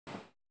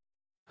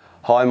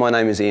Hi, my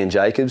name is Ian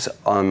Jacobs.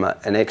 I'm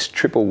an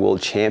ex-triple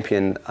world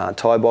champion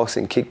Thai boxer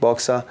and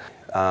kickboxer.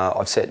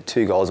 I've set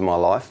 2 goals in my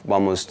life.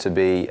 One was to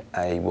be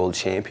a world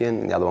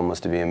champion and the other one was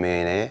to be a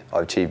millionaire.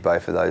 I've achieved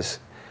both of those.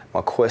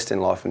 My quest in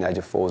life from the age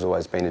of 4 has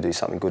always been to do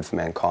something good for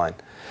mankind.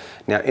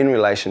 Now, in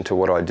relation to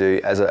what I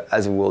do as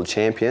a world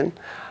champion,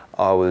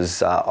 I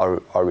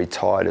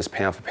retired as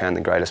pound for pound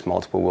the greatest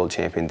multiple world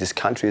champion this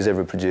country has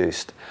ever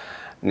produced.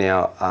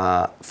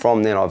 Now,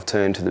 from then I've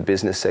turned to the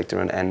business sector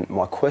and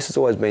my quest has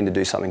always been to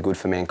do something good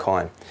for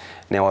mankind.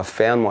 Now I've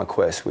found my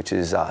quest, which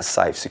is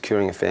SAFE,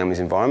 Securing a Family's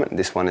Environment.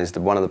 This one is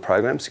one of the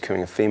programs,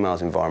 Securing a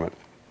Female's Environment.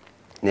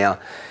 Now,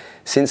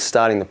 since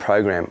starting the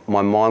program,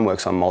 my mind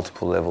works on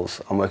multiple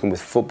levels. I'm working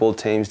with football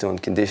teams, doing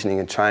conditioning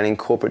and training,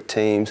 corporate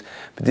teams,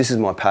 but this is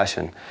my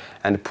passion.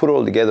 And to put it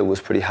all together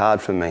was pretty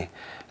hard for me.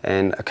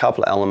 And a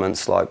couple of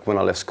elements, like when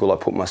I left school, I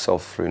put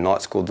myself through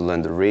night school to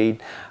learn to read,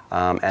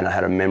 and I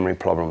had a memory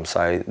problem.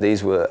 So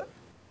these were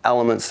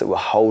elements that were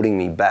holding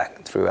me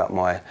back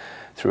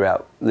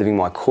throughout living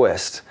my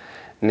quest.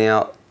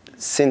 Now,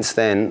 since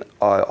then,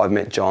 I've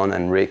met John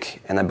and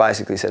Rick, and they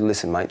basically said,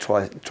 listen mate,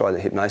 try the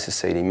Hypnosis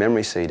CD,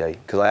 memory CD,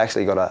 because I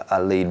actually got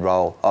a lead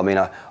role. I mean,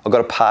 I got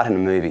a part in a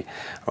movie,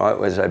 right,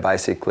 where they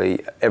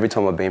basically, every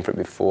time I've been for it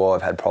before,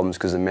 I've had problems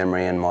because of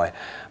memory and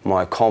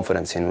my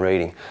confidence in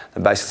reading.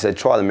 They basically said,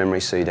 try the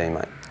memory CD,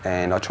 mate.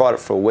 And I tried it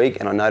for a week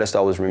and I noticed I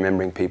was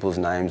remembering people's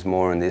names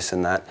more and this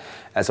and that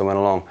as I went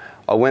along.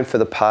 I went for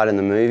the part in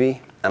the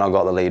movie and I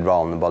got the lead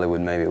role in the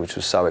Bollywood movie, which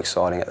was so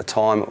exciting. At the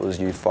time, it was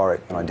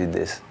euphoric when I did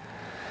this.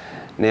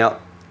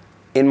 Now,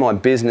 in my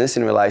business,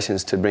 in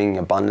relations to bringing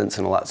abundance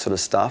and all that sort of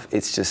stuff,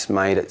 it's just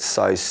made it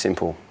so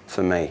simple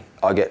for me.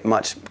 I get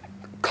much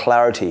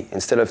clarity.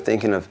 Instead of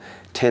thinking of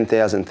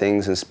 10,000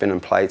 things and spinning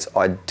plates,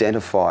 I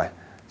identify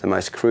the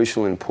most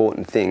crucial,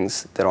 important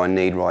things that I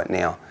need right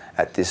now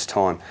at this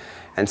time.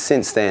 And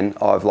since then,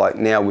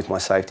 now with my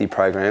safety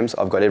programs,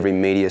 I've got every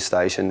media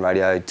station,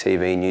 radio,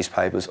 TV,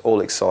 newspapers,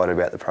 all excited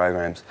about the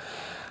programs.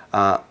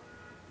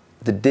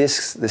 The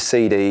discs, the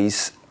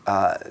CDs,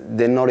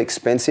 they're not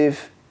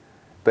expensive,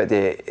 but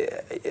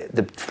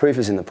the proof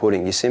is in the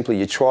pudding.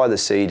 You try the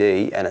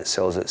CD and it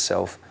sells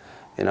itself.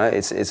 You know,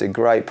 it's a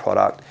great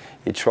product.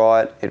 You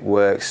try it, it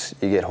works,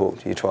 you get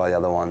hooked. You try the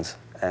other ones,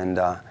 and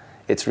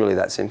it's really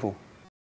that simple.